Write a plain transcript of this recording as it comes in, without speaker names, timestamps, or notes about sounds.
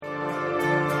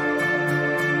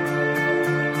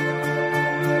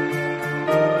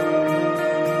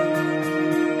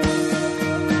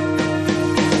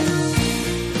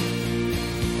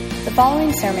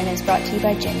following sermon is brought to you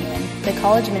by Genuine, the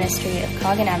college ministry of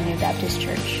Coggin Avenue Baptist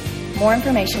Church. More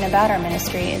information about our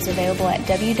ministry is available at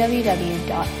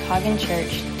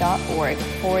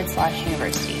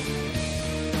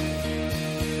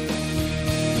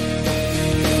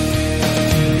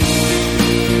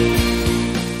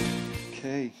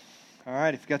Okay. All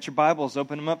right. If you've got your Bibles,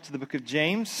 open them up to the book of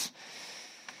James.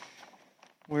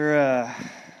 We're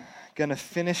going to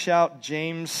finish out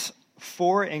James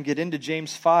 4 and get into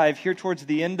James 5. Here towards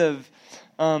the end of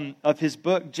his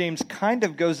book, James kind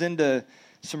of goes into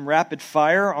some rapid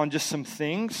fire on just some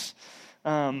things.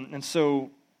 And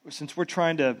so since we're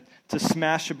trying to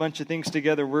smash a bunch of things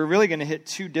together, we're really going to hit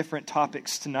two different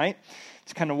topics tonight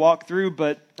to kind of walk through.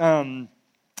 But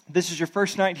this is your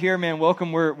first night here, man,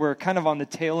 welcome. We're kind of on the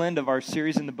tail end of our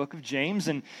series in the book of James.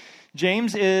 And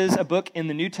James is a book in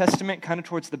the New Testament, kind of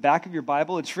towards the back of your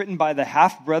Bible. It's written by the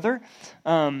half-brother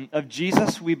of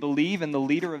Jesus, we believe, and the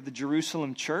leader of the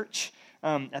Jerusalem church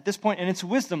at this point, and it's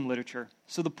wisdom literature.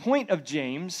 So the point of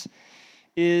James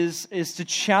is to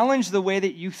challenge the way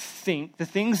that you think, the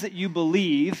things that you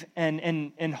believe,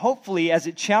 and hopefully as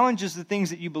it challenges the things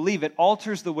that you believe, it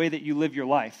alters the way that you live your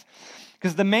life.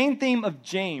 Because the main theme of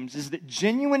James is that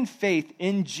genuine faith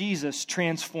in Jesus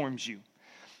transforms you.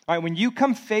 All right, when you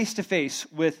come face to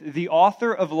face with the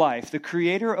author of life, the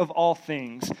creator of all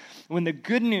things, when the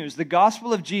good news, the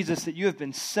gospel of Jesus, that you have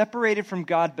been separated from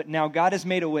God, but now God has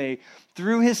made a way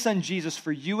through his son Jesus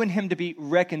for you and him to be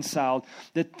reconciled,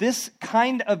 that this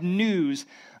kind of news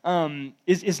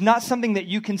is not something that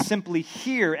you can simply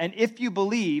hear and, if you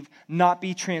believe, not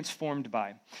be transformed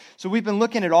by. So we've been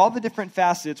looking at all the different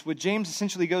facets. What James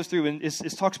essentially goes through and is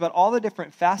talks about all the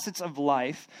different facets of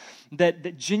life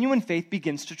that genuine faith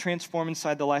begins to transform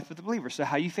inside the life of the believer. So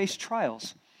how you face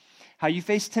trials, how you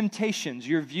face temptations,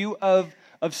 your view of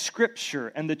Scripture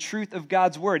and the truth of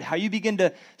God's Word, how you begin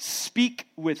to speak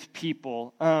with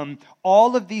people.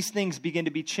 All of these things begin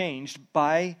to be changed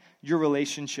by your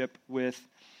relationship with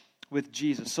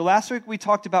Jesus. So last week we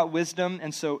talked about wisdom,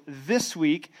 and so this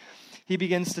week he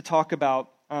begins to talk about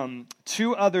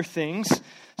two other things.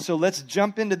 So let's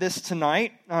jump into this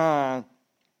tonight, and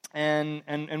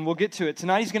we'll get to it.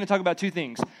 Tonight he's going to talk about two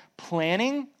things.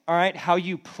 Planning, all right, how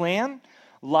you plan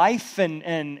life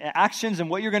and actions and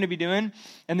what you're going to be doing,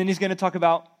 and then he's going to talk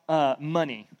about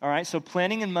money, all right? So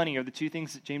planning and money are the two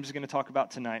things that James is going to talk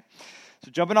about tonight. So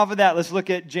jumping off of that, let's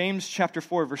look at James chapter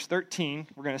 4, verse 13.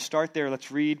 We're going to start there. Let's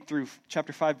read through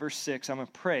chapter 5, verse 6. I'm going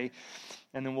to pray,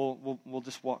 and then we'll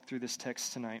just walk through this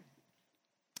text tonight.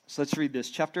 So let's read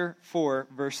this. Chapter 4,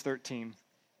 verse 13.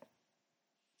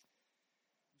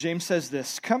 James says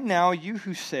this, "Come now, you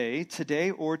who say, today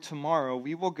or tomorrow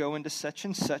we will go into such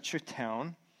and such a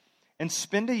town and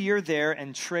spend a year there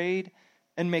and trade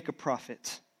and make a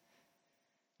profit.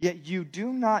 Yet you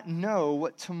do not know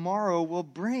what tomorrow will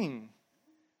bring.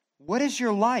 What is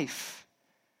your life?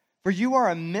 For you are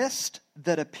a mist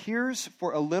that appears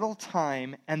for a little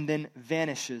time and then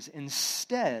vanishes.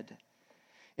 Instead,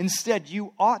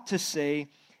 you ought to say,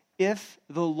 if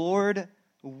the Lord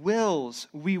wills,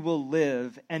 we will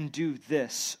live and do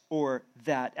this or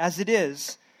that. As it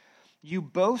is, you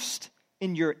boast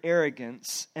in your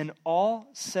arrogance, and all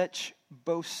such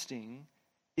boasting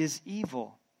is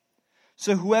evil.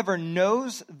 So whoever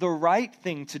knows the right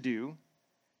thing to do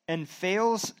and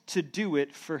fails to do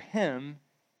it, for him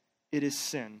it is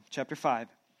sin." Chapter 5.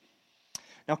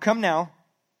 "Now come now,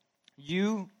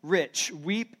 you rich,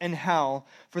 weep and howl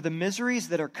for the miseries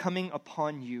that are coming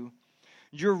upon you.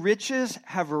 Your riches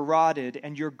have rotted,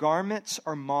 and your garments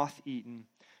are moth-eaten.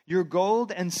 Your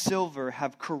gold and silver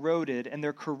have corroded, and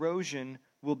their corrosion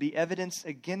will be evidence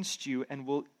against you and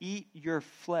will eat your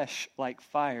flesh like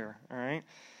fire." All right?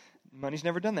 Money's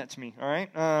never done that to me, all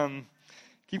right?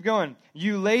 Keep going.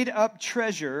 "You laid up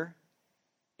treasure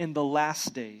in the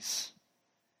last days.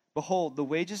 Behold, the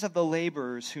wages of the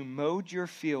laborers who mowed your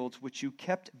fields, which you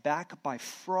kept back by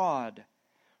fraud,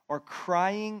 are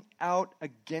crying out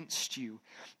against you,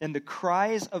 and the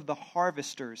cries of the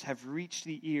harvesters have reached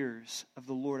the ears of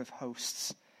the Lord of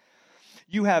hosts.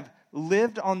 You have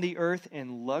lived on the earth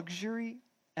in luxury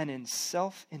and in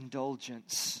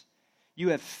self-indulgence.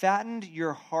 You have fattened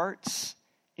your hearts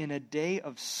in a day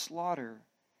of slaughter.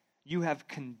 You have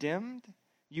condemned,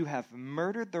 you have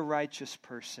murdered the righteous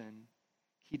person.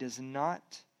 He does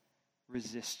not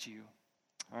resist you."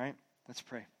 All right, let's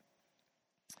pray.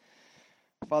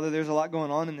 Father, there's a lot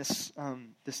going on in this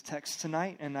text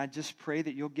tonight, and I just pray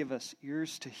that you'll give us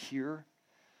ears to hear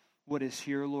what is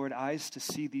here, Lord, eyes to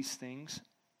see these things,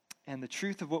 and the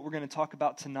truth of what we're going to talk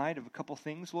about tonight, of a couple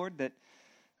things, Lord, that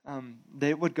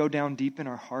it would go down deep in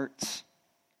our hearts.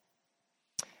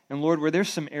 And Lord, where there's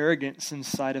some arrogance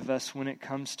inside of us when it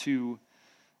comes to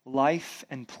life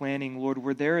and planning, Lord,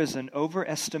 where there is an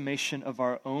overestimation of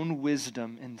our own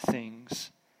wisdom in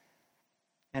things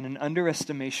and an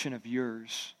underestimation of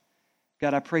yours,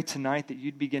 God, I pray tonight that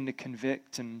you'd begin to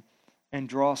convict and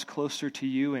draw us closer to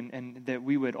you, and that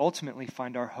we would ultimately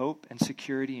find our hope and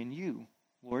security in you,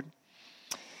 Lord.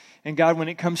 And God, when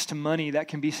it comes to money, that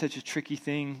can be such a tricky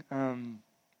thing,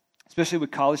 especially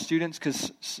with college students,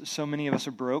 because so many of us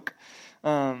are broke.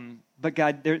 But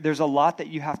God, there's a lot that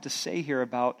you have to say here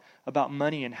about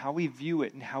money and how we view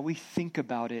it and how we think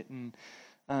about it. And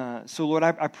so, Lord,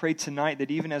 I pray tonight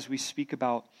that even as we speak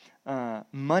about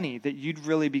money, that you'd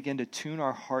really begin to tune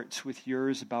our hearts with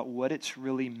yours about what it's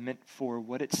really meant for,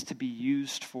 what it's to be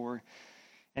used for,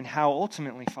 and how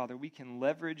ultimately, Father, we can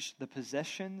leverage the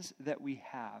possessions that we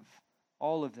have,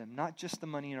 all of them, not just the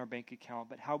money in our bank account,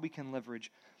 but how we can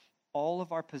leverage all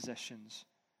of our possessions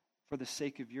for the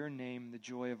sake of your name, the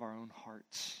joy of our own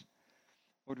hearts.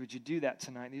 Lord, would you do that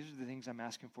tonight? These are the things I'm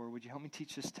asking for. Would you help me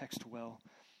teach this text well?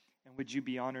 And would you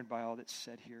be honored by all that's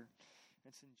said here?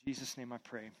 It's in Jesus' name I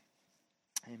pray.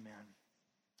 Amen.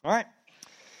 All right.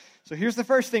 So here's the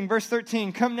first thing, verse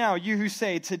 13. Come now, you who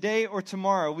say, today or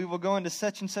tomorrow we will go into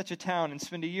such and such a town and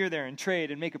spend a year there and trade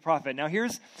and make a profit. Now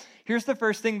here's the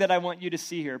first thing that I want you to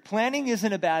see here. Planning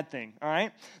isn't a bad thing, all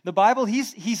right? The Bible,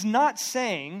 he's not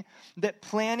saying that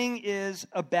planning is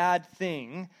a bad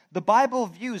thing. The Bible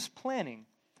views planning.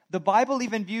 The Bible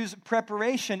even views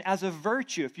preparation as a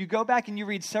virtue. If you go back and you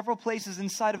read several places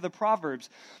inside of the Proverbs,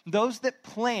 those that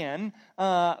plan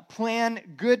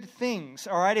good things,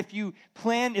 all right? If you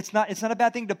plan, it's not a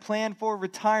bad thing to plan for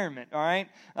retirement, all right?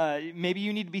 Maybe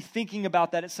you need to be thinking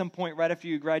about that at some point right after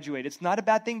you graduate. It's not a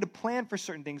bad thing to plan for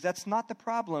certain things. That's not the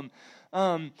problem.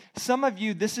 Some of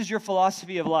you, this is your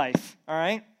philosophy of life, all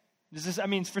right?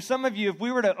 For some of you, if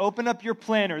we were to open up your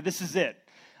planner, this is it.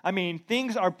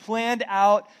 Things are planned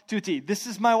out to a T. This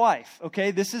is my wife, okay?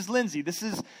 This is Lindsay. This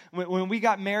is, when we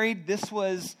got married, this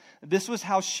was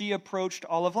how she approached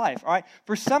all of life, all right?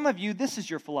 For some of you, this is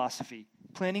your philosophy.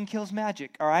 Planning kills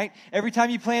magic, all right? Every time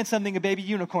you plan something, a baby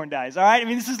unicorn dies, all right?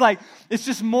 This is it's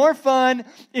just more fun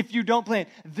if you don't plan.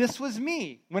 This was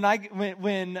me when I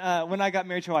got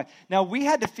married to my wife. Now, we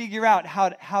had to figure out how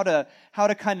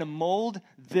to kind of mold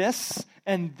this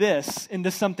and this into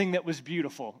something that was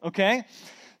beautiful, okay?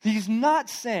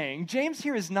 James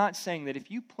here is not saying that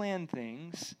if you plan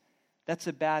things, that's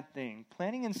a bad thing.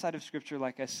 Planning inside of Scripture,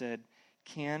 like I said,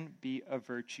 can be a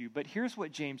virtue. But here's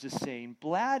what James is saying.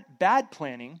 Bad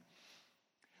planning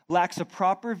lacks a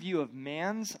proper view of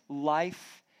man's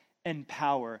life and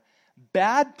power.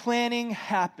 Bad planning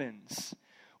happens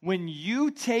when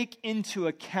you take into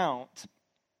account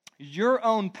your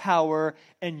own power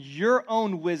and your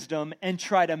own wisdom and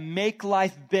try to make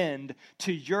life bend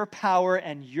to your power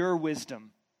and your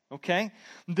wisdom. Okay?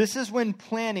 This is when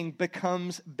planning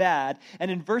becomes bad.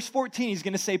 And in verse 14, he's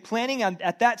going to say planning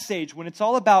at that stage, when it's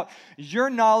all about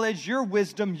your knowledge, your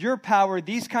wisdom, your power,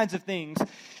 these kinds of things,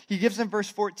 he gives in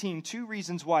verse 14 two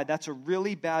reasons why that's a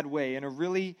really bad way and a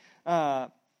really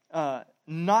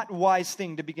not wise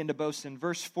thing to begin to boast in.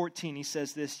 Verse 14, he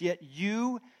says this, yet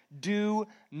you do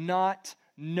not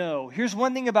know. Here's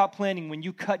one thing about planning when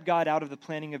you cut God out of the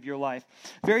planning of your life.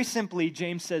 Very simply,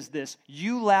 James says this,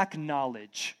 you lack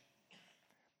knowledge.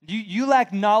 You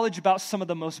lack knowledge about some of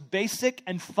the most basic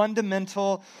and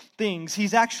fundamental things.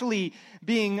 He's actually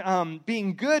being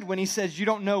good when he says you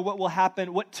don't know what will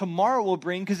happen, what tomorrow will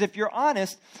bring, because if you're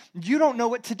honest, you don't know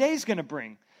what today's going to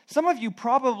bring. Some of you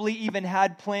probably even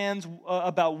had plans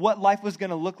about what life was going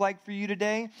to look like for you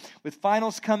today. With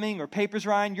finals coming or papers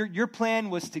writing, your plan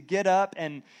was to get up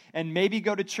and maybe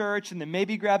go to church and then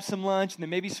maybe grab some lunch and then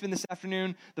maybe spend this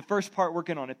afternoon, the first part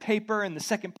working on a paper and the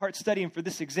second part studying for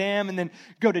this exam and then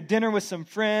go to dinner with some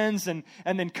friends and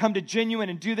then come to Genuine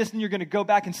and do this and you're going to go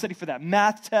back and study for that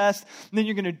math test and then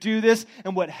you're going to do this.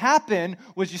 And what happened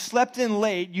was you slept in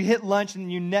late, you hit lunch and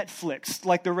you Netflixed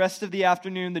like the rest of the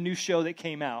afternoon, the new show that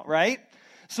came out. Right?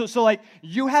 So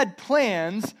you had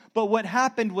plans, but what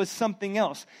happened was something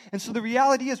else. And so the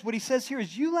reality is what he says here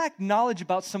is you lack knowledge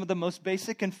about some of the most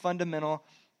basic and fundamental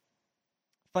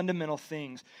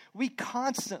things. We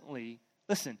constantly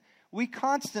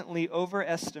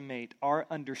overestimate our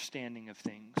understanding of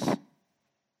things.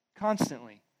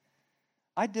 Constantly.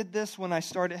 I did this when I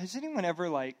started. Has anyone ever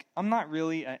I'm not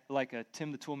really like a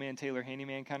Tim the Toolman Taylor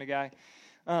handyman kind of guy.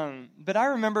 But I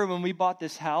remember when we bought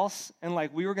this house and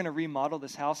we were going to remodel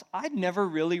this house, I'd never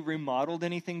really remodeled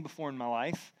anything before in my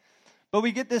life. But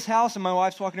we get this house, and my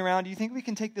wife's walking around, do you think we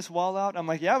can take this wall out? I'm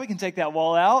like, yeah, we can take that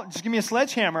wall out. Just give me a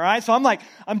sledgehammer, right? So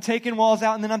I'm taking walls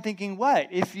out, and then I'm thinking, what?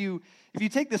 If you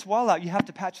take this wall out, you have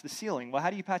to patch the ceiling. Well, how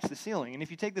do you patch the ceiling? And if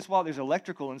you take this wall, there's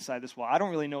electrical inside this wall. I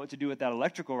don't really know what to do with that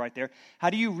electrical right there. How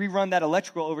do you rerun that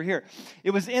electrical over here?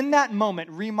 It was in that moment,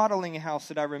 remodeling a house,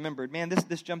 that I remembered, man,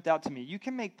 this jumped out to me. You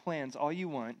can make plans all you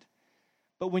want,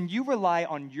 but when you rely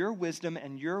on your wisdom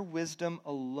and your wisdom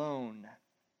alone,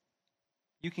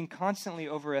 you can constantly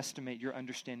overestimate your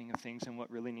understanding of things and what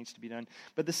really needs to be done.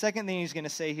 But the second thing he's going to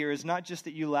say here is not just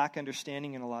that you lack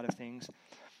understanding in a lot of things.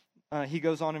 He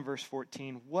goes on in verse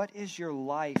 14, what is your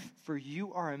life? For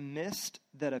you are a mist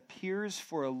that appears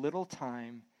for a little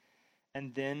time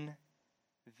and then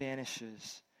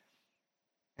vanishes.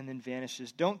 And then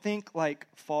vanishes. Don't think like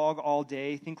fog all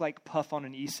day. Think like puff on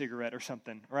an e-cigarette or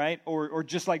something, right? Or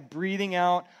just like breathing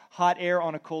out hot air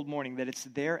on a cold morning, that it's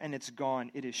there and it's gone.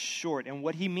 It is short. And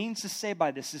what he means to say by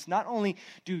this is not only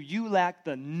do you lack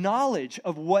the knowledge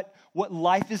of what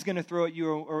life is going to throw at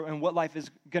you and what life is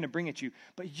going to bring at you,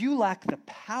 but you lack the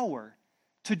power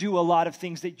to do a lot of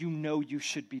things that you know you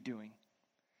should be doing.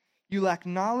 You lack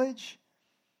knowledge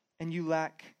and you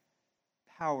lack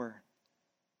power.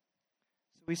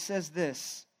 He says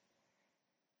this,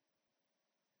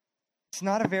 it's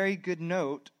not a very good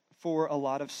note for a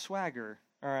lot of swagger,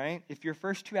 all right? If your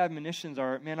first two admonitions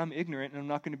are, man, I'm ignorant and I'm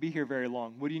not going to be here very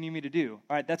long, what do you need me to do?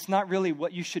 All right, that's not really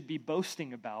what you should be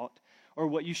boasting about or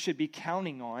what you should be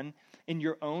counting on in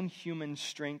your own human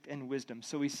strength and wisdom.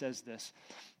 So he says this,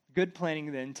 good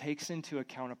planning then takes into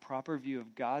account a proper view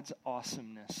of God's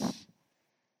awesomeness,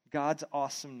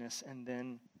 and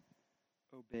then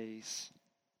obeys.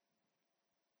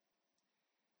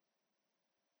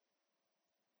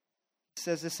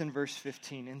 Says this in verse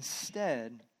 15.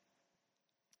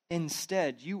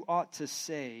 Instead, you ought to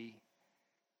say,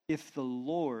 if the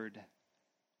Lord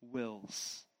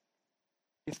wills.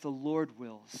 If the Lord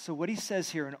wills. So what he says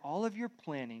here, in all of your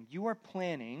planning, you are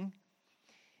planning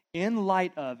in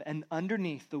light of and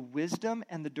underneath the wisdom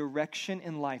and the direction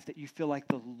in life that you feel like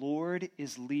the Lord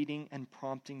is leading and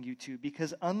prompting you to.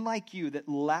 Because unlike you that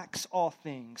lacks all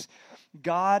things,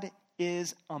 God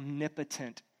is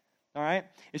omnipotent. All right?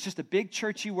 It's just a big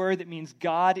churchy word that means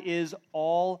God is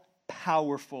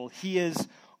all-powerful. He is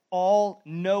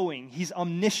all-knowing. He's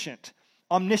omniscient.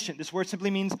 Omniscient. This word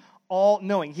simply means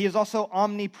all-knowing. He is also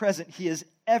omnipresent. He is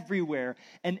everywhere.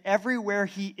 And everywhere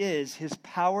he is, his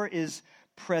power is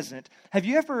present. Have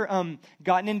you ever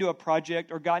gotten into a project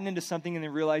or gotten into something and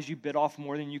then realized you bit off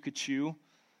more than you could chew?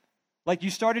 Like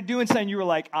you started doing something, you were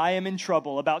like, I am in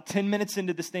trouble. About 10 minutes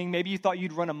into this thing, maybe you thought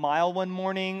you'd run a mile one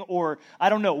morning, or I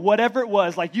don't know, whatever it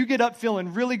was. Like you get up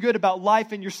feeling really good about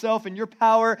life and yourself and your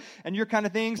power and your kind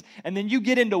of things, and then you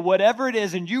get into whatever it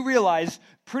is and you realize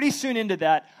pretty soon into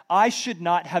that, I should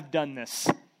not have done this.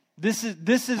 This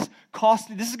is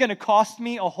going to cost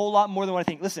me a whole lot more than what I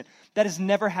think. Listen, that has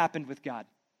never happened with God.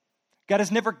 God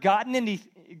has never gotten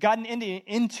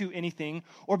into anything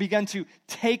or begun to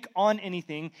take on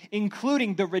anything,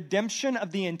 including the redemption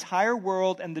of the entire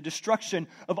world and the destruction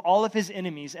of all of his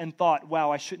enemies, and thought,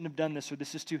 wow, I shouldn't have done this, or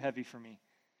this is too heavy for me.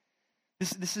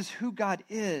 This is who God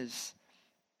is.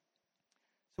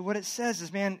 So what it says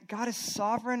is, man, God is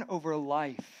sovereign over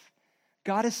life.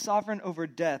 God is sovereign over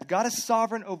death. God is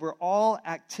sovereign over all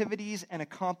activities and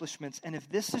accomplishments. And if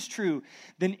this is true,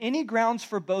 then any grounds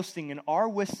for boasting in our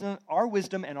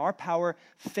wisdom and our power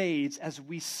fades as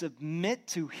we submit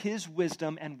to his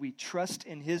wisdom and we trust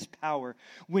in his power.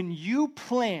 When you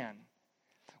plan,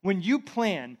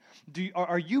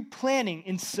 are you planning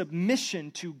in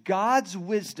submission to God's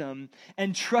wisdom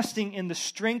and trusting in the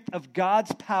strength of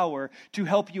God's power to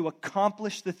help you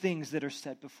accomplish the things that are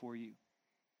set before you?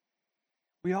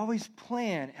 We always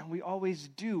plan and we always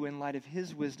do in light of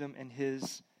his wisdom and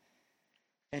his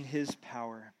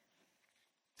power.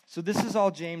 So this is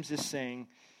all James is saying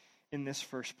in this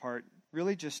first part.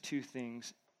 Really just two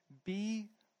things. Be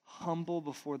humble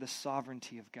before the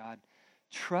sovereignty of God.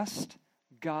 Trust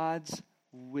God's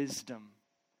wisdom.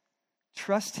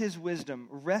 Trust his wisdom.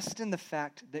 Rest in the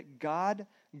fact that God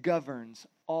governs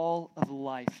all of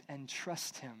life and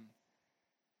trust him.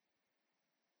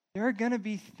 There are going to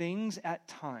be things at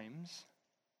times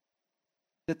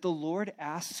that the Lord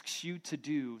asks you to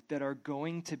do that are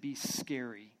going to be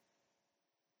scary.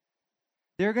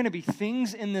 There are going to be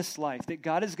things in this life that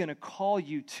God is going to call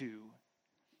you to.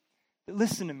 But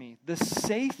listen to me. The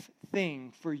safe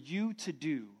thing for you to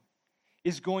do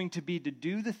is going to be to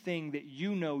do the thing that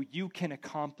you know you can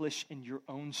accomplish in your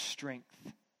own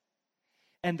strength.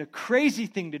 And the crazy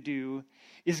thing to do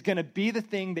is going to be the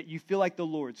thing that you feel like the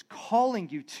Lord's calling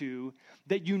you to,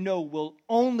 that you know will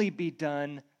only be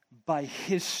done by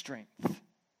His strength.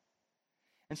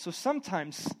 And so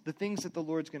sometimes the things that the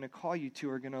Lord's going to call you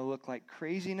to are going to look like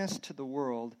craziness to the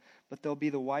world, but they'll be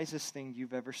the wisest thing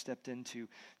you've ever stepped into.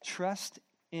 Trust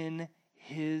in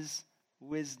His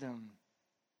wisdom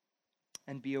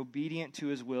and be obedient to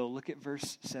His will. Look at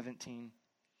verse 17.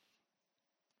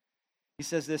 He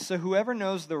says this, so whoever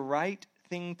knows the right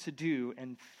thing to do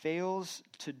and fails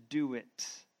to do it,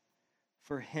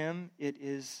 for him it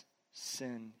is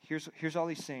sin. Here's all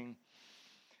he's saying.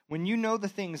 When you know the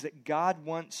things that God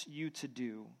wants you to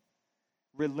do,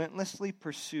 relentlessly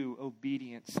pursue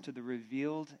obedience to the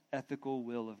revealed ethical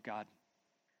will of God.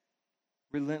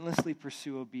 Relentlessly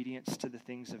pursue obedience to the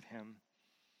things of Him.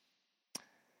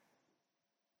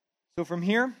 So from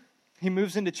here, he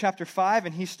moves into chapter 5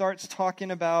 and he starts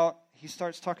talking about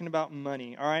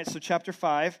money. All right, so chapter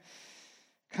 5,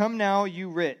 come now, you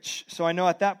rich. So I know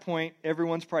at that point,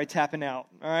 everyone's probably tapping out.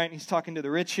 All right, he's talking to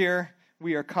the rich here.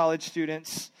 We are college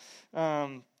students.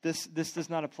 This does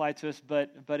not apply to us,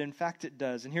 but in fact it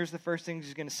does. And here's the first thing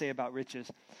he's going to say about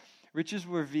riches. Riches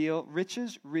reveal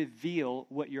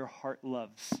what your heart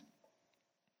loves.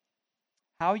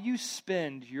 How you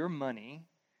spend your money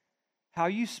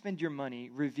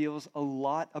reveals a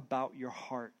lot about your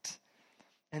heart.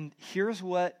 And here's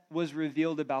what was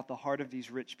revealed about the heart of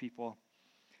these rich people.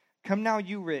 Come now,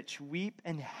 you rich, weep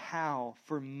and howl,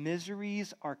 for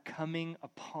miseries are coming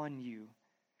upon you.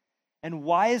 And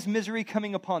why is misery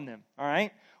coming upon them? All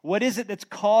right? What is it that's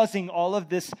causing all of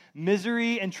this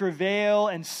misery and travail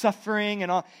and suffering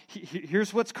and all?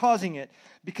 Here's what's causing it.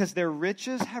 Because their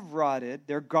riches have rotted,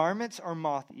 their garments are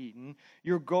moth-eaten,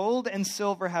 your gold and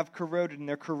silver have corroded, and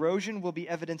their corrosion will be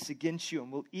evidence against you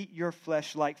and will eat your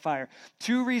flesh like fire.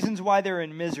 2 reasons why they're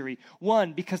in misery.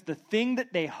 1, because the thing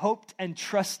that they hoped and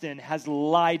trust in has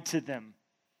lied to them.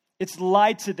 It's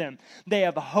lied to them. They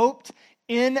have hoped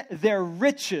in their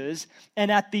riches,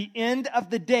 and at the end of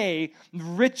the day,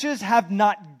 riches have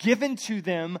not given to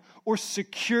them or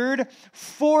secured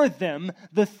for them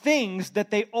the things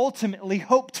that they ultimately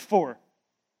hoped for.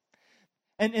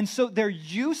 And so their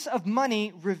use of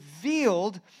money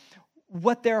revealed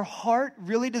what their heart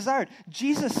really desired.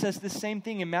 Jesus says the same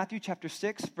thing in Matthew chapter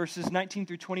 6, verses 19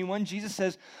 through 21. Jesus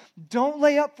says, don't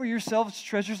lay up for yourselves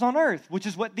treasures on earth, which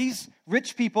is what these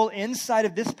rich people inside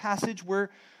of this passage were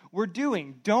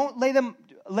doing. Don't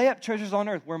lay up treasures on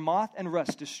earth where moth and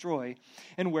rust destroy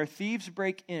and where thieves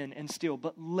break in and steal,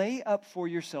 but lay up for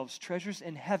yourselves treasures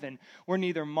in heaven where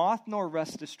neither moth nor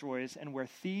rust destroys and where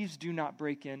thieves do not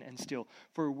break in and steal.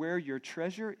 For where your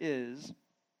treasure is,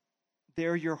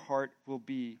 there your heart will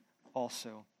be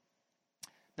also.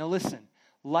 Now listen,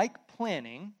 like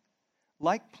planning,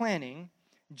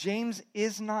 James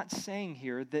is not saying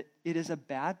here that it is a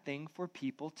bad thing for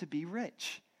people to be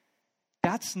rich.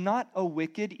 That's not a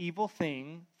wicked, evil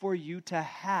thing for you to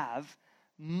have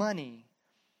money.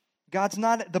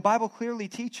 The Bible clearly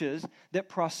teaches that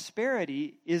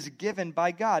prosperity is given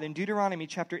by God. In Deuteronomy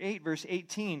chapter 8, verse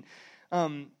 18,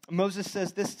 Moses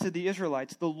says this to the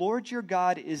Israelites, the Lord your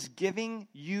God is giving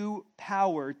you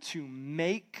power to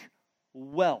make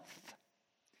wealth.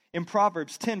 In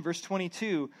Proverbs 10, verse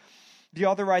 22, the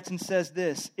author writes and says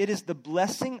this, it is the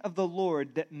blessing of the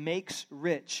Lord that makes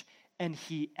rich, and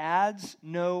He adds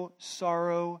no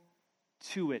sorrow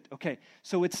to it. Okay,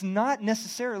 so it's not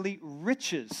necessarily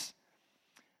riches.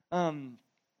 When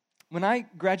I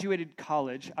graduated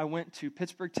college, I went to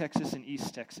Pittsburgh, Texas and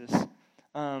East Texas,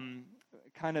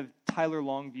 kind of Tyler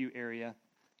Longview area.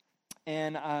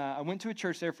 And I went to a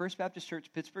church there, First Baptist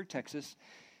Church, Pittsburgh, Texas.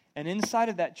 And inside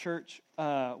of that church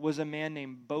was a man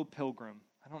named Bo Pilgrim.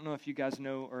 I don't know if you guys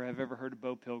know or have ever heard of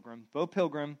Bo Pilgrim. Bo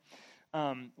Pilgrim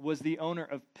was the owner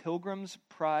of Pilgrim's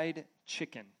Pride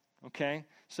Chicken, okay?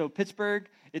 So Pittsburgh,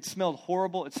 it smelled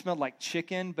horrible. It smelled like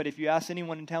chicken, but if you ask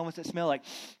anyone in town, what's it smell like?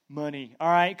 Money, all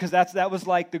right? Because that was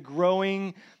like the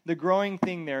growing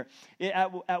thing there.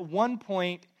 At one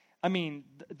point, I mean,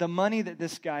 the money that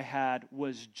this guy had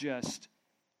was just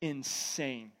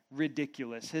insane,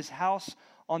 ridiculous. His house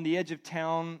on the edge of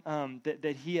town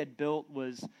that he had built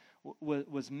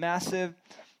was massive,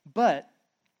 but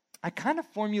I kind of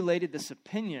formulated this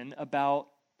opinion about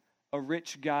a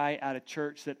rich guy at a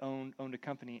church that owned a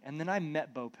company, and then I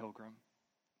met Bo Pilgrim.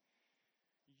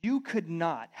 You could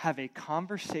not have a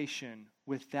conversation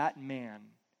with that man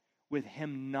with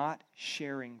him not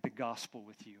sharing the gospel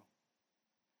with you.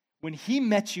 When he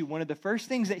met you, one of the first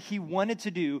things that he wanted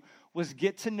to do was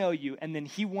get to know you, and then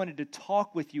he wanted to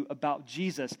talk with you about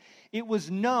Jesus. It was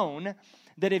known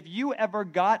that if you ever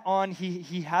got on,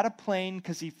 he had a plane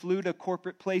because he flew to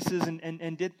corporate places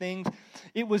and did things.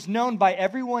 It was known by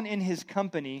everyone in his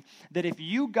company that if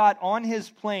you got on his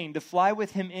plane to fly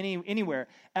with him anywhere,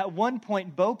 at one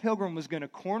point, Bo Pilgrim was going to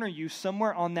corner you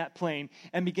somewhere on that plane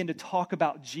and begin to talk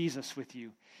about Jesus with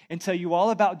you and tell you all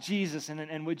about Jesus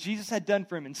and what Jesus had done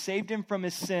for him and saved him from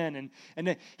his sin.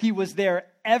 And he was there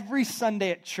every Sunday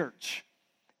at church.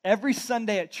 Every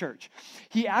Sunday at church.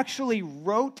 He actually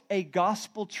wrote a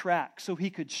gospel tract so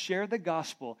he could share the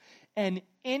gospel. And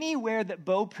anywhere that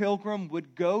Bo Pilgrim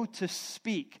would go to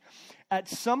speak, at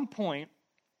some point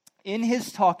in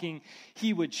his talking,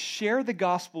 he would share the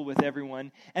gospel with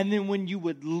everyone. And then when you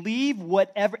would leave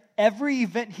every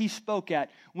event he spoke at,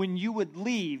 when you would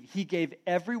leave, he gave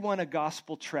everyone a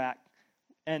gospel tract.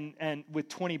 And with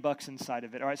 $20 inside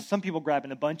of it. All right, some people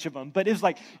grabbing a bunch of them, but it was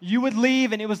like you would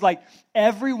leave, and it was like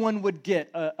everyone would get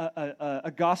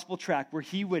a gospel tract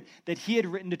that he had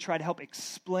written to try to help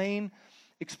explain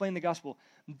the gospel.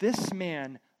 This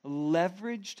man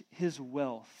leveraged his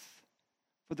wealth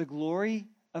for the glory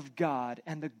of God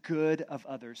and the good of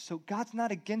others. So God's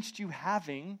not against you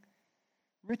having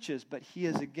riches, but he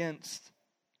is against.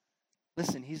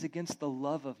 Listen, he's against the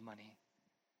love of money,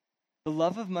 the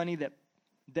love of money that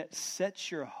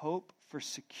sets your hope for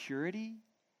security.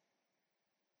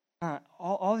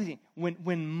 All these things.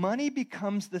 When money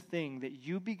becomes the thing that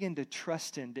you begin to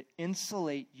trust in to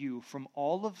insulate you from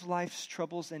all of life's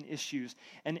troubles and issues,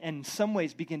 and in some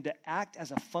ways begin to act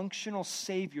as a functional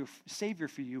savior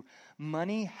for you,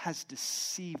 money has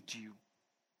deceived you.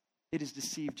 It has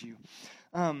deceived you.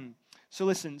 So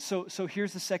listen, so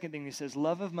here's the second thing he says.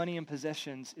 Love of money and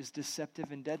possessions is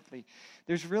deceptive and deadly.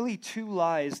 There's really two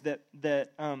lies that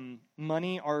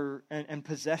money and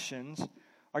possessions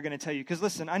are going to tell you. Because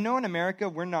listen, I know in America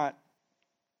we're not,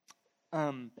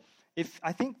 if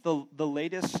I think the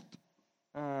latest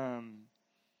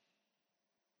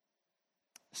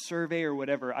survey or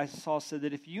whatever I saw said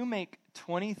that if you make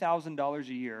 $20,000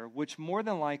 a year, which more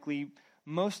than likely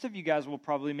most of you guys will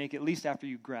probably make at least after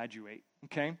you graduate,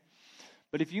 okay?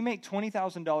 But if you make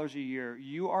 $20,000 a year,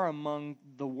 you are among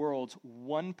the world's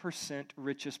 1%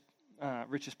 richest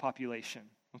population,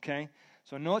 okay?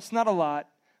 So I know it's not a lot,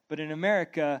 but in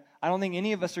America, I don't think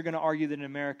any of us are going to argue that in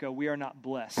America we are not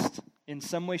blessed in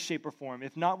some way, shape, or form.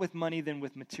 If not with money, then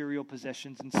with material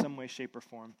possessions in some way, shape, or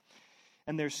form.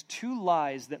 And there's two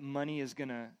lies that money is going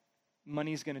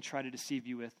to try to deceive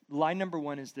you with. Lie number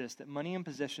one is this, that money and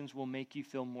possessions will make you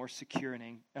feel more secure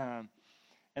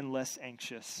and less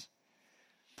anxious.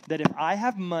 That if I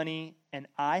have money and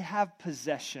I have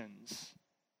possessions,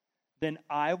 then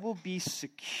I will be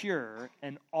secure,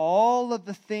 and all of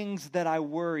the things that I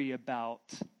worry about,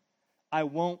 I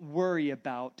won't worry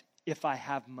about if I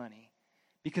have money.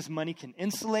 Because money can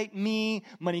insulate me,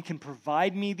 money can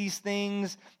provide me these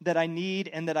things that I need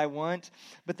and that I want.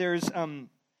 But there's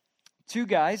two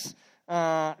guys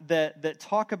that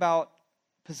talk about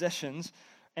possessions,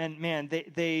 and man,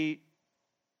 they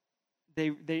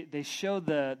show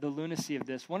the lunacy of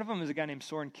this. One of them is a guy named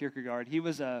Soren Kierkegaard. He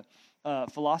was a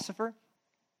philosopher.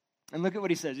 And look at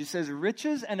what he says. He says,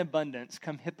 riches and abundance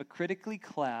come hypocritically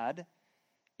clad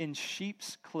in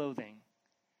sheep's clothing,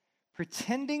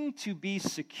 pretending to be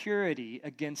security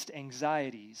against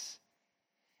anxieties,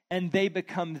 and they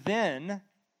become then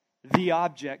the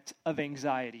object of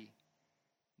anxiety.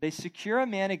 They secure a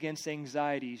man against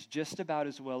anxieties just about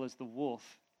as well as the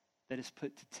wolf that is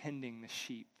put to tending the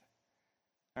sheep.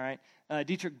 All right.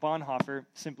 Dietrich Bonhoeffer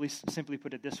simply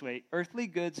put it this way: earthly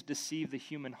goods deceive the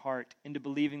human heart into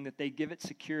believing that they give it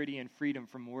security and freedom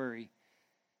from worry.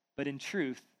 But in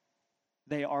truth,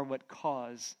 they are what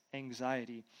cause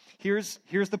anxiety. Here's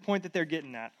the point that they're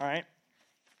getting at, all right?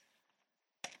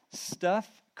 Stuff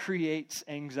creates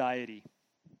anxiety.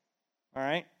 All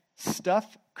right?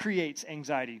 Stuff creates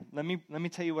anxiety. Let me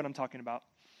tell you what I'm talking about.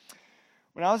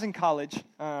 When I was in college,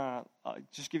 I'll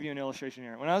just give you an illustration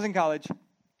here. When I was in college,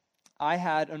 I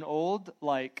had an old,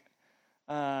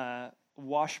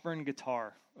 Washburn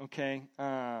guitar, okay?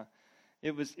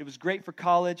 It was great for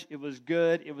college. It was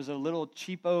good. It was a little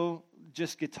cheapo,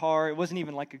 just guitar. It wasn't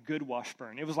even like a good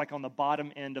Washburn. It was like on the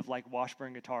bottom end of like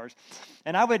Washburn guitars.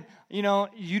 And I would,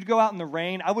 you'd go out in the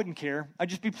rain. I wouldn't care. I'd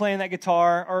just be playing that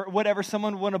guitar or whatever.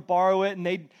 Someone would want to borrow it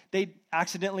and they'd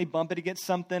accidentally bump it against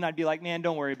something. I'd be like, man,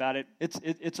 don't worry about it.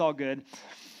 It's all good.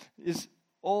 This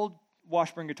old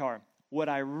Washburn guitar. What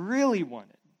I really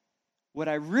wanted What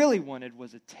I really wanted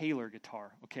was a Taylor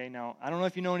guitar, okay? Now, I don't know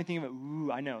if you know anything about,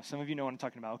 I know. Some of you know what I'm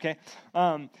talking about, okay?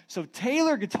 So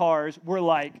Taylor guitars were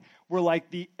like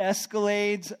the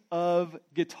Escalades of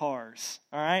guitars,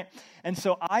 all right? And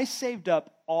so I saved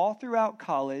up all throughout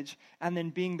college, and then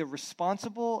being the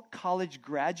responsible college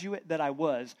graduate that I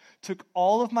was, took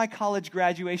all of my college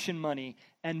graduation money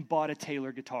and bought a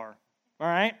Taylor guitar, all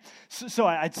right? So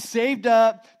I'd saved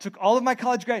up, took all of my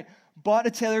college bought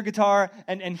a Taylor guitar,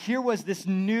 and here was this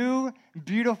new,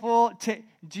 beautiful...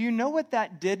 Do you know what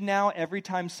that did now every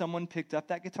time someone picked up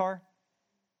that guitar?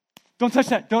 Don't touch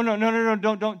that.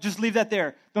 Don't. Just leave that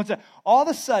there. Don't touch. All of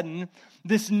a sudden,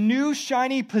 this new,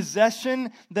 shiny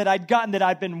possession that I'd gotten, that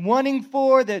I'd been wanting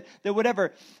for, that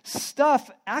whatever, stuff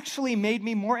actually made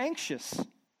me more anxious.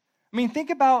 I mean,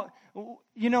 think about...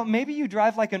 maybe you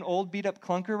drive like an old beat-up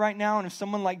clunker right now, and if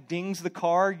someone like dings the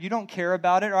car, you don't care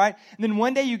about it, all right? And then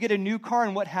one day you get a new car,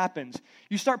 and what happens?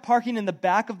 You start parking in the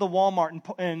back of the Walmart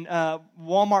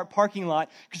Walmart parking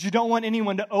lot because you don't want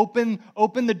anyone to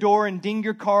open the door and ding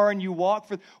your car, and you walk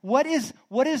for... What is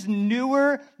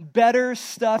newer, better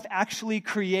stuff actually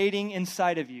creating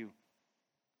inside of you?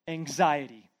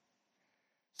 Anxiety.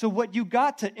 So what you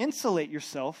got to insulate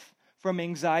yourself from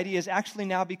anxiety has actually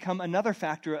now become another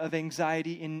factor of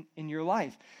anxiety in your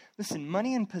life. Listen,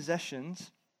 money and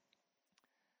possessions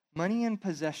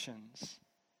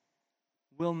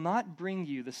will not bring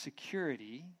you the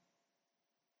security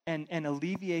and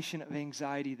alleviation of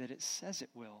anxiety that it says it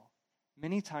will.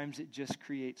 Many times it just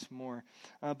creates more.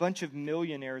 A bunch of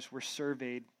millionaires were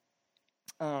surveyed.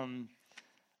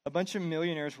 About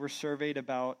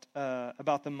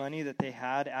the money that they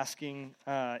had, asking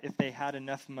if they had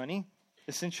enough money,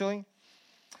 essentially.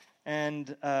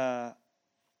 And all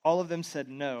of them said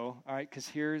no, all right, because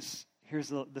here's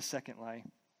the second lie.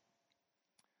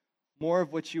 More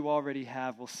of what you already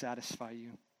have will satisfy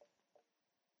you.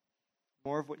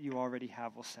 More of what you already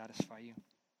have will satisfy you.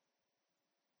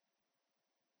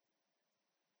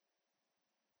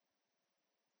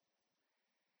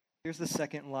 Here's the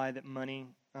second lie that money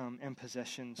and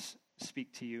possessions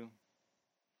speak to you.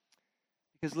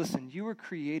 Because listen, you were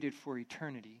created for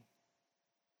eternity.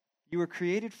 You were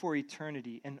created for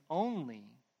eternity, and only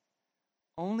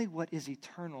what is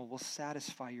eternal will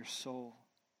satisfy your soul.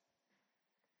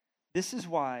 This is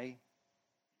why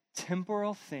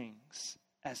temporal things,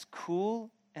 as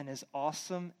cool and as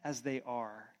awesome as they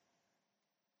are,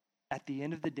 at the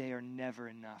end of the day are never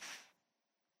enough.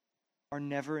 Are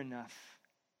never enough.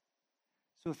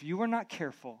 So if you are not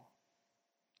careful,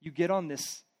 you get on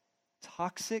this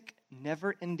toxic,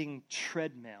 never-ending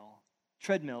treadmill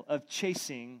of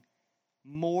chasing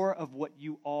more of what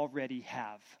you already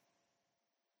have.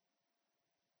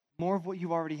 More of what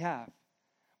you already have.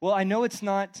 Well, I know I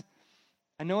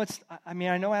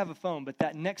have a phone, but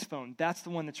that next phone, that's the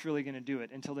one that's really going to do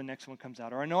it until the next one comes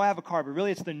out. Or I know I have a car, but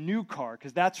really it's the new car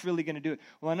because that's really going to do it.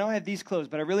 Well, I know I have these clothes,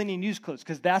 but I really need new clothes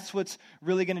because that's what's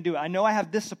really going to do it. I know I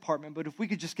have this apartment, but if we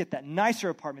could just get that nicer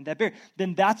apartment, that bigger,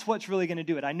 then that's what's really going to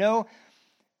do it. I know,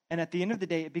 and at the end of the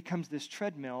day, it becomes this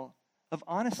treadmill of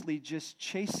honestly just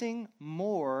chasing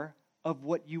more of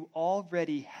what you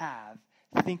already have,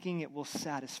 thinking it will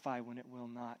satisfy when it will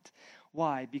not.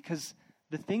 Why? Because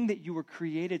the thing that you were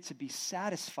created to be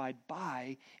satisfied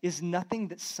by is nothing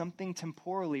that something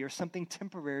temporally or something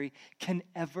temporary can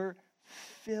ever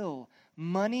fill.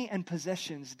 Money and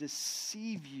possessions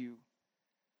deceive you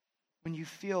when you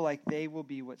feel like they will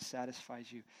be what satisfies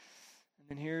you. And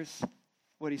then here's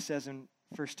what he says in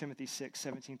 1 Timothy 6,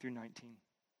 17 through 19.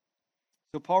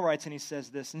 So Paul writes and he says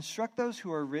this, "Instruct those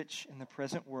who are rich in the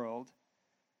present world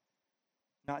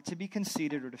not to be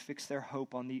conceited or to fix their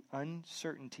hope on the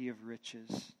uncertainty of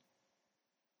riches,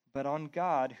 but on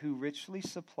God who richly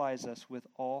supplies us with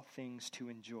all things to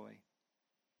enjoy.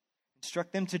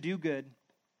 Instruct them to do good,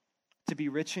 to be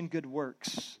rich in good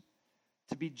works,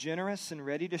 to be generous and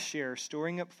ready to share,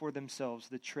 storing up for themselves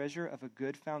the treasure of a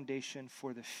good foundation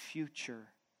for the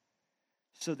future,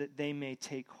 so that they may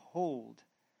take hold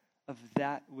of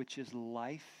that which is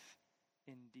life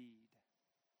indeed,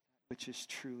 which is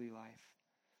truly life."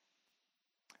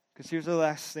 Because here's the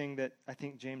last thing that I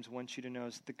think James wants you to know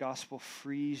is that the gospel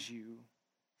frees you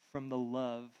from the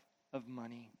love of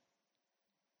money.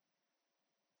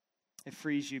 It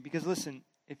frees you. Because listen,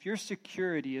 if your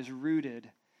security is rooted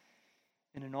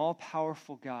in an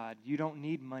all-powerful God, you don't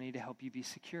need money to help you be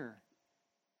secure.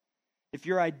 If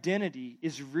your identity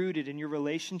is rooted in your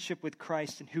relationship with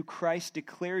Christ and who Christ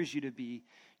declares you to be,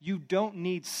 you don't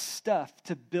need stuff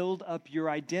to build up your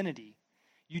identity.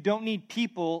 You don't need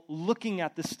people looking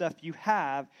at the stuff you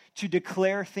have to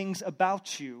declare things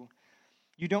about you.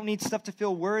 You don't need stuff to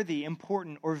feel worthy,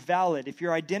 important, or valid. If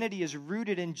your identity is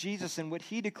rooted in Jesus and what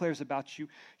he declares about you,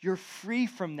 you're free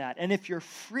from that. And if you're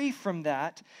free from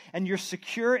that and you're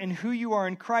secure in who you are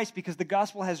in Christ because the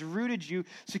gospel has rooted you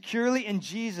securely in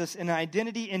Jesus and an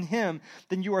identity in him,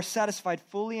 then you are satisfied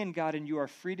fully in God and you are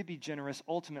free to be generous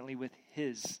ultimately with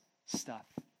his stuff.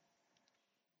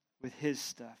 With his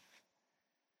stuff.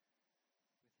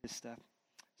 With his stuff.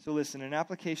 So listen, an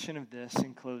application of this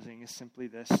in closing is simply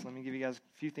this. Let me give you guys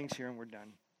a few things here and we're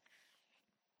done.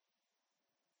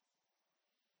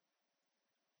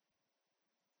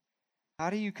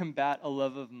 How do you combat a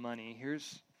love of money?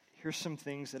 Here's some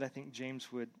things that I think James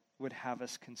would have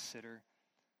us consider.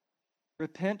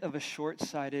 Repent of a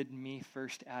short-sighted,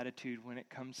 me-first attitude when it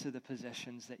comes to the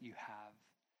possessions that you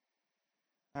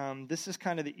have. This is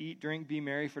kind of the eat, drink, be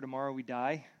merry, for tomorrow we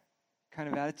die kind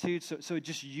of attitude. So it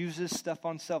just uses stuff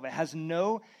on self. It has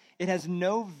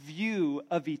no view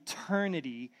of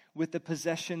eternity with the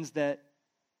possessions that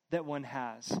one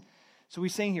has. So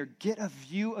he's saying here, get a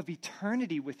view of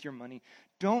eternity with your money.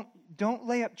 Don't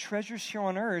lay up treasures here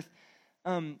on earth.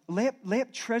 Lay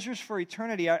up treasures for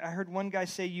eternity. I heard one guy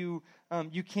say you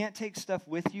can't take stuff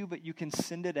with you, but you can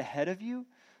send it ahead of you.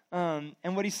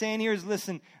 And what he's saying here is,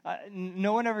 listen,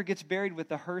 no one ever gets buried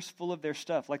with a hearse full of their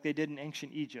stuff like they did in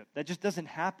ancient Egypt. That just doesn't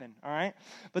happen, all right?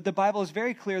 But the Bible is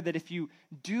very clear that if you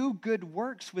do good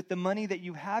works with the money that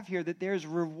you have here, that there's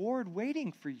reward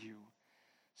waiting for you.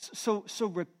 So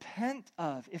repent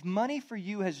of, if money for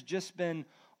you has just been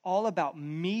all about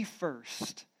me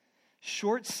first,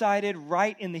 short-sighted,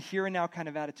 right in the here and now kind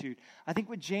of attitude, I think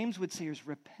what James would say is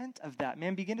repent of that.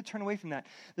 Man, begin to turn away from that.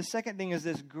 The second thing is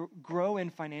this, grow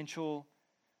in financial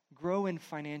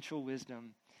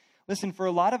wisdom. Listen, for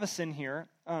a lot of us in here,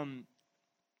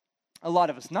 a lot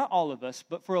of us, not all of us,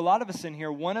 but for a lot of us in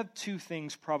here, one of two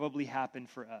things probably happened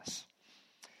for us.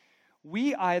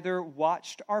 We either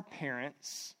watched our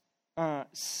parents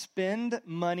spend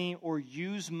money or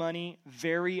use money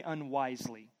very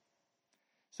unwisely.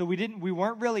 So we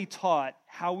weren't really taught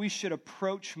how we should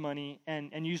approach money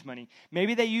and use money.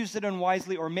 Maybe they used it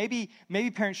unwisely, or maybe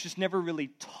parents just never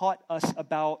really taught us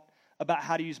about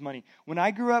how to use money. When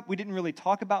I grew up, we didn't really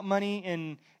talk about money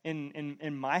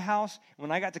in my house.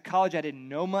 When I got to college, I didn't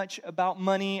know much about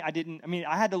money.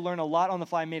 I had to learn a lot on the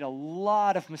fly. I made a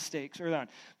lot of mistakes early on.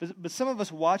 But some of us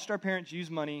watched our parents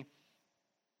use money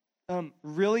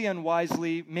really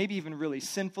unwisely, maybe even really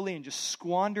sinfully, and just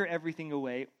squander everything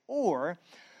away. Or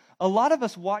a lot of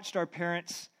us watched our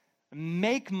parents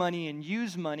make money and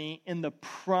use money in the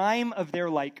prime of their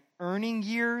earning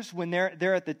years when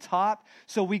they're at the top.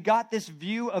 So we got this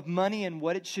view of money and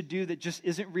what it should do that just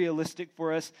isn't realistic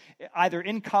for us, either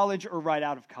in college or right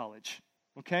out of college.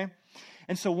 Okay?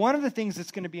 And so one of the things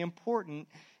that's going to be important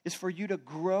is for you to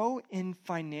grow in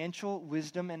financial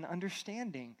wisdom and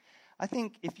understanding. I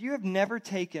think if you have never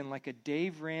taken a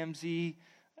Dave Ramsey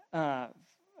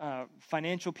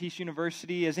Financial Peace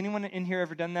University, has anyone in here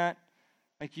ever done that?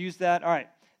 Used that? All right.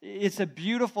 It's a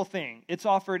beautiful thing. It's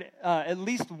offered at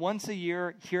least once a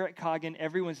year here at Coggin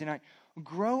every Wednesday night.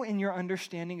 Grow in your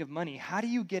understanding of money. How do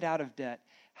you get out of debt?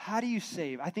 How do you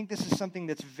save? I think this is something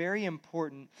that's very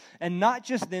important. And not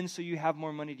just then so you have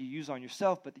more money to use on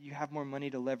yourself, but that you have more money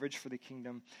to leverage for the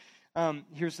kingdom.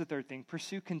 Here's the third thing.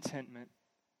 Pursue contentment.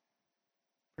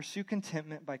 Pursue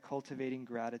contentment by cultivating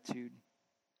gratitude.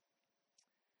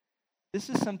 This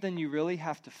is something you really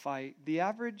have to fight. The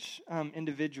average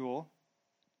individual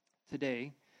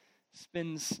today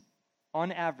spends,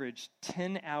 on average,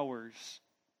 10 hours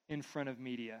in front of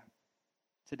media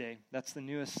today. That's the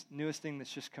newest thing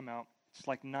that's just come out. It's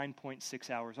 9.6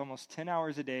 hours, almost 10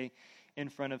 hours a day in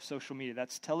front of social media.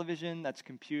 That's television, that's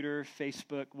computer,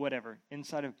 Facebook, whatever.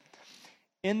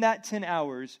 In that 10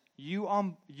 hours, you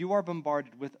are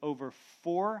bombarded with over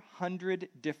 400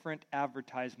 different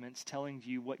advertisements telling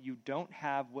you what you don't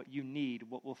have, what you need,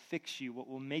 what will fix you, what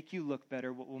will make you look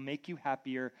better, what will make you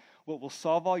happier, what will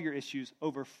solve all your issues.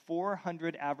 Over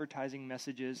 400 advertising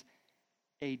messages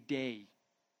a day.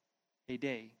 A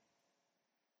day.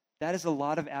 That is a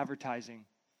lot of advertising.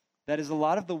 That is a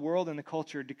lot of the world and the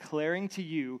culture declaring to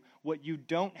you what you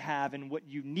don't have and what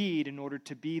you need in order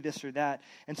to be this or that.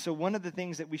 And so one of the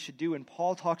things that we should do, and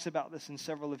Paul talks about this in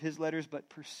several of his letters, but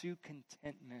pursue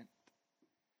contentment.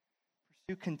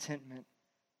 Pursue contentment.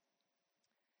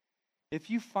 If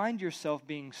you find yourself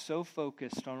being so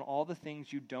focused on all the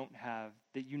things you don't have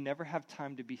that you never have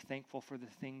time to be thankful for the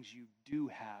things you do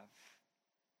have,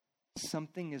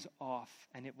 something is off,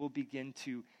 and it will begin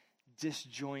to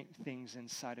disjoint things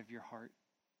inside of your heart.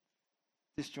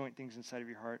 Disjoint things inside of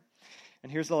your heart.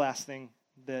 And here's the last thing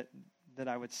that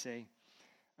I would say.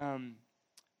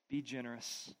 be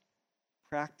generous.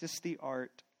 Practice the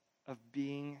art of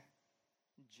being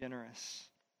generous.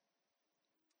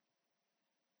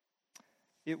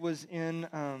 It was in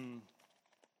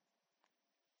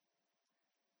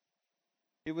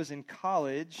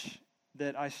college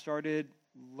that I started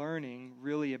learning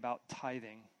really about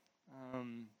tithing.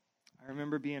 I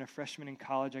remember being a freshman in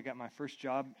college. I got my first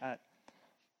job at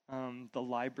the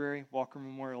library, Walker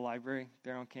Memorial Library,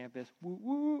 there on campus. Woo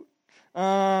woo.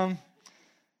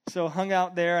 So hung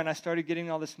out there, and I started getting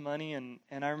all this money, and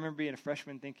I remember being a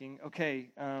freshman thinking, okay,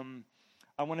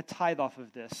 I want to tithe off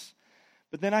of this.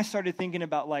 But then I started thinking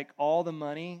about like all the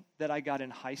money that I got in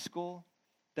high school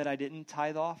that I didn't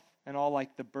tithe off, and all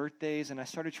like the birthdays, and I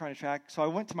started trying to track. So I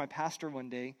went to my pastor one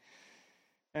day,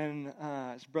 and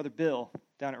his brother Bill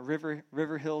down at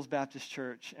River Hills Baptist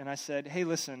Church, and I said, hey,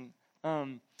 listen,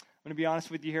 I'm going to be honest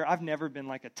with you here. I've never been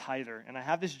like a tither, and I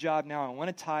have this job now. I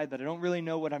want to tithe, but I don't really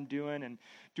know what I'm doing. And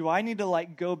do I need to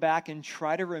like go back and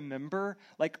try to remember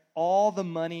like all the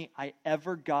money I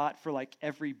ever got for like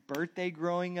every birthday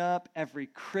growing up, every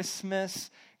Christmas,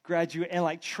 graduate, and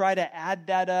like try to add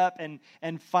that up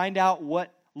and find out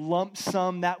what lump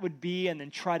sum that would be, and then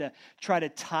try to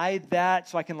tithe that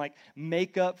so I can like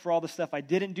make up for all the stuff I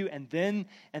didn't do, and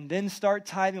then start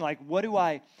tithing? Like, what do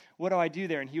I do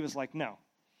there? And he was like, no.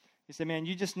 He said, man,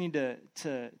 you just need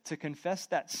to confess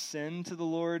that sin to the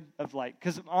Lord of like,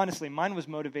 because honestly, mine was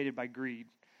motivated by greed.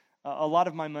 A lot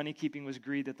of my money keeping was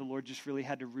greed that the Lord just really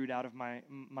had to root out of my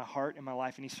heart and my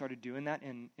life, and he started doing that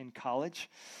in college.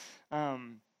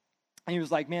 And he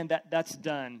was like, man, that's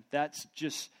done. That's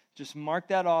just mark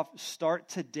that off. Start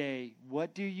today.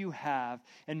 What do you have?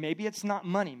 And maybe it's not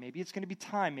money. Maybe it's going to be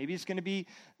time. Maybe it's going to be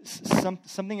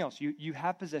something else. You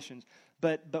have possessions.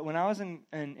 But when I was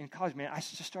in college, man, I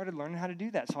just started learning how to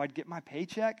do that. So I'd get my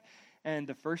paycheck, and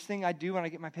the first thing I'd do when I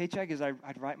get my paycheck is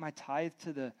I'd write my tithe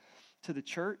to the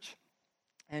church,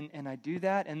 and I do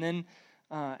that. And then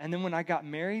when I got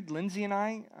married, Lindsay and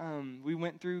I, we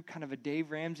went through kind of a Dave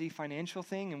Ramsey financial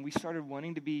thing, and we started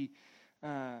wanting to be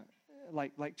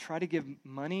like try to give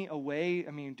money away.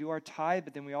 I mean, do our tithe,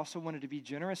 but then we also wanted to be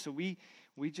generous. So we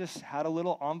just had a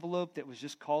little envelope that was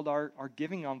just called our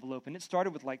giving envelope, and it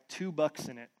started with like $2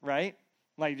 in it, right?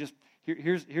 Like just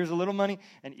here's a little money,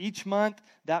 and each month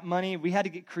that money, we had to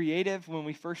get creative when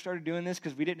we first started doing this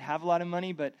because we didn't have a lot of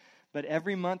money, but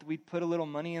every month we'd put a little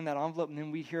money in that envelope, and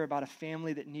then we'd hear about a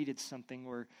family that needed something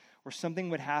or something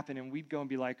would happen, and we'd go and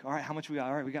be like, all right, how much we got?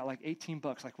 All right, we got like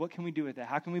 $18. Like, what can we do with that?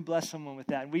 How can we bless someone with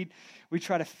that? And we'd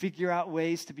try to figure out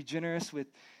ways to be generous with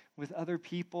other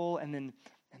people, and then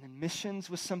missions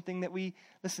was something that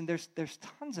there's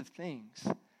tons of things.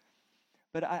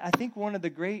 But I think one of the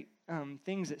great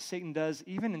things that Satan does,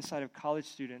 even inside of college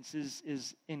students,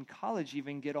 is in college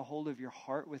even get a hold of your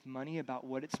heart with money about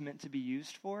what it's meant to be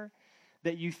used for,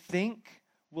 that you think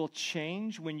will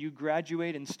change when you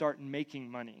graduate and start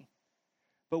making money.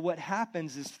 But what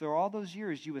happens is through all those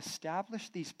years, you establish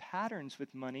these patterns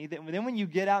with money that then when you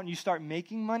get out and you start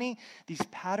making money, these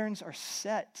patterns are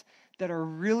set that are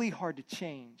really hard to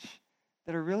change.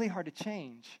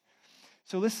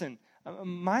 So listen,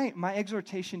 my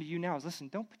exhortation to you now is, listen,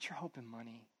 don't put your hope in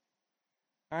money.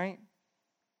 All right?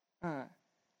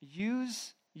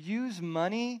 Use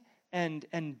money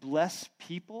and bless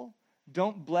people.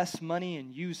 Don't bless money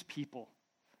and use people.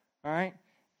 All right?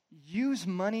 Use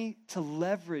money to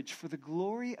leverage for the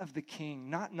glory of the King,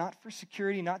 not for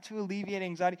security, not to alleviate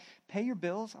anxiety. Pay your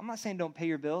bills. I'm not saying don't pay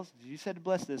your bills. You said to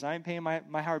bless this. I ain't paying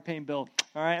my Howard Payne bill.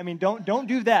 All right? I mean, don't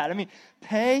do that. I mean,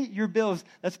 pay your bills.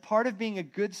 That's part of being a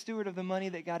good steward of the money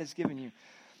that God has given you.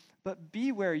 But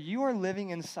beware, you are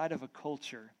living inside of a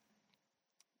culture.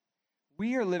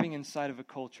 We are living inside of a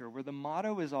culture where the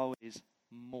motto is always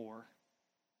more.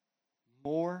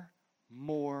 More,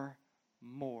 more,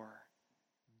 more.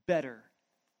 Better,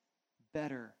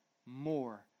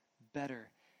 more, better.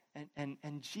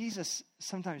 And Jesus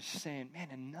sometimes is saying, man,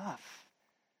 enough.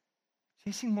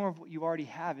 Chasing more of what you already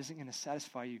have isn't going to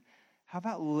satisfy you. How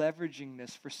about leveraging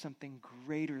this for something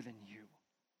greater than you?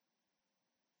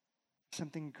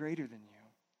 Something greater than you.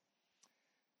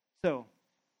 So,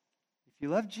 if you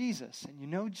love Jesus and you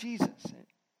know Jesus and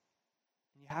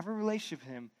you have a relationship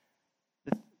with him,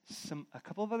 a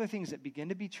couple of other things that begin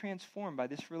to be transformed by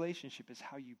this relationship is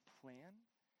how you plan.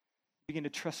 You begin to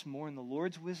trust more in the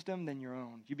Lord's wisdom than your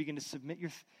own. You begin to submit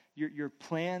your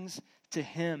plans to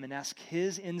him and ask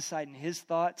his insight and his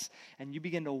thoughts, and you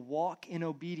begin to walk in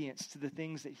obedience to the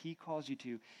things that he calls you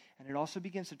to. And it also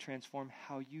begins to transform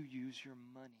how you use your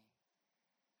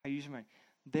money.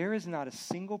 There is not a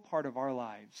single part of our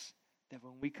lives that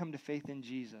when we come to faith in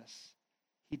Jesus,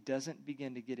 he doesn't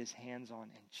begin to get his hands on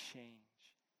and change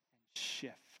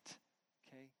shift,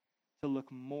 okay, to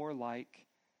look more like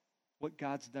what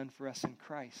God's done for us in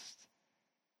Christ.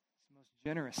 It's the most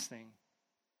generous thing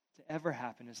to ever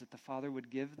happen is that the Father would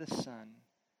give the Son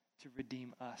to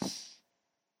redeem us,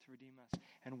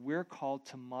 And we're called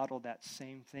to model that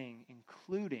same thing,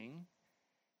 including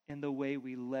in the way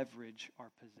we leverage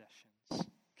our possessions,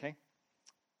 okay?